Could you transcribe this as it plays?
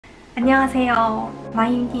안녕하세요,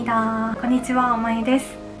 마이입니다. 건니치와, 마이で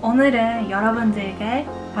す. 오늘은 여러분들에게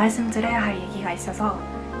말씀드려야 할 얘기가 있어서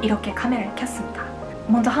이렇게 카메라를 켰습니다.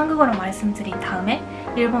 먼저 한국어로 말씀드린 다음에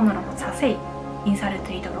일본어로 자세히 인사를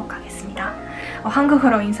드리도록 하겠습니다.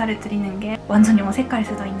 한국어로 인사를 드리는 게 완전히 어색할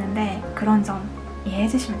수도 있는데 그런 점 이해해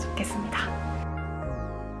주시면 좋겠습니다.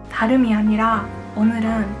 다름이 아니라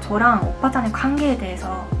오늘은 저랑 오빠단의 관계에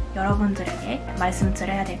대해서 여러분들에게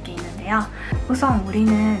말씀드려야 될 게 있는데요. 우선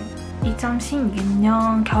우리는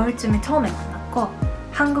 2016년 겨울쯤에 처음에 만났고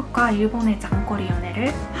한국과 일본의 장거리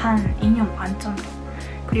연애를 한 2년 반 정도,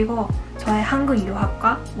 그리고 저의 한국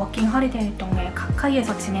유학과 워킹 홀리데이 활동을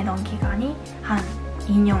가까이에서 지내던 기간이 한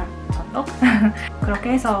 2년 정도?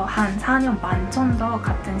 그렇게 해서 한 4년 반 정도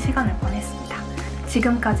같은 시간을 보냈습니다.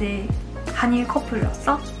 지금까지 한일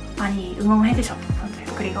커플로서 많이 응원해주셨던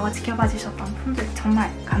분들, 그리고 지켜봐주셨던 분들 정말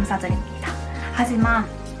감사드립니다. 하지만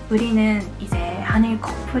우리는 이제 한일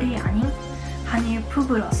커플이 아닌 한일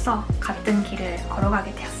부부로서 같은 길을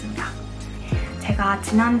걸어가게 되었습니다. 제가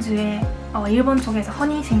지난주에 일본 쪽에서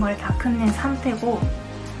혼인신고를 다 끝낸 상태고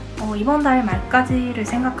이번 달 말까지를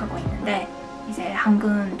생각하고 있는데 이제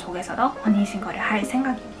한국 쪽에서도 혼인신고를 할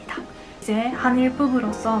생각입니다. 이제 한일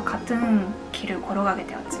부부로서 같은 길을 걸어가게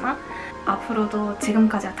되었지만 앞으로도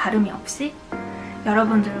지금까지와 다름이 없이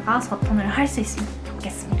여러분들과 소통을 할 수 있으면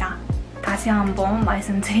좋겠습니다. 다시 한번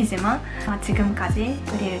말씀드리지만 지금까지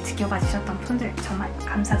우리를 지켜봐 주셨던 분들 정말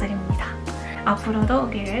감사드립니다. 앞으로도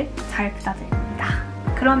우리를 잘 부탁드립니다.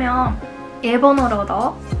 그러면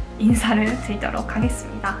일본어로도 인사를 드리도록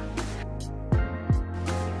하겠습니다.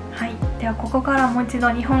 はい、ではここからもう一度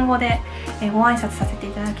日本語でご挨拶させて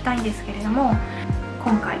いただきたいんですけれども、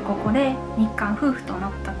今回ここで日韓夫婦とな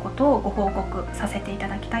ったことをご報告させていた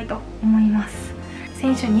だきたいと思います。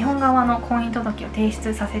先週日本側の婚姻届を提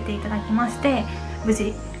出させていただきまして無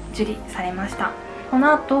事受理されました。こ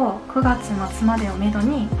の後9月末までをめど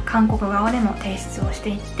に韓国側でも提出をして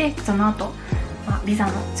いって、その後、ビザ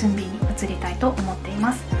の準備に移りたいと思ってい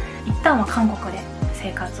ます。一旦は韓国で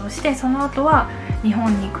生活をして、その後は日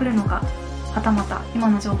本に来るのか、はたまた今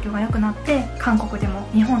の状況が良くなって韓国でも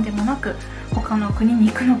日本でもなく他の国に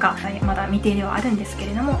行くのかまだ未定ではあるんですけ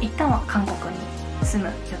れども、一旦は韓国に住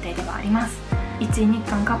む予定ではあります。一日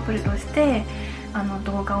韓カップルとして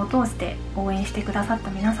動画を通して応援してくださった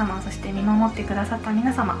皆様、そして見守ってくださった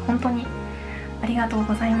皆様、本当にありがとう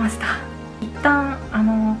ございました。一旦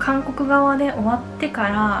韓国側で終わってか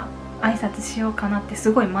ら挨拶しようかなって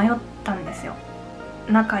すごい迷ったんですよ。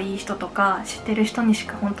仲いい人とか知ってる人にし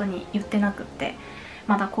か本当に言ってなくって、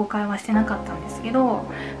まだ公開はしてなかったんですけ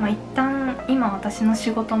ど、一旦今私の仕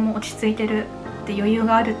事も落ち着いてるって余裕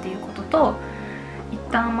があるっていうことと、一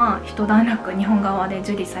旦一段落日本側で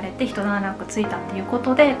受理されて一段落ついたっていうこ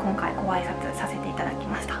とで今回ご挨拶させていただき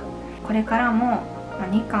ました。これからも、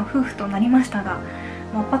日韓夫婦となりましたが、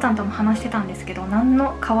パタンとも話してたんですけど何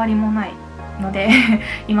の変わりもないので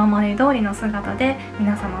今まで通りの姿で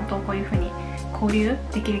皆様とこういうふうに交流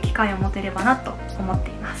できる機会を持てればなと思って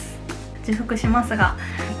います。重複しますが、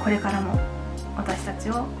これからも私たち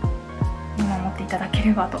を見守っていただけ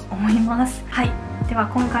ればと思います。はい、では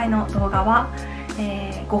今回の動画は、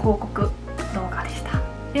ご報告動画でした。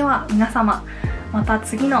では皆様また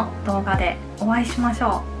次の動画でお会いしまし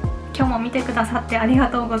ょう。今日も見てくださってありが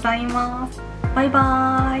とうございます。バイ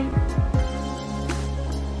バーイ。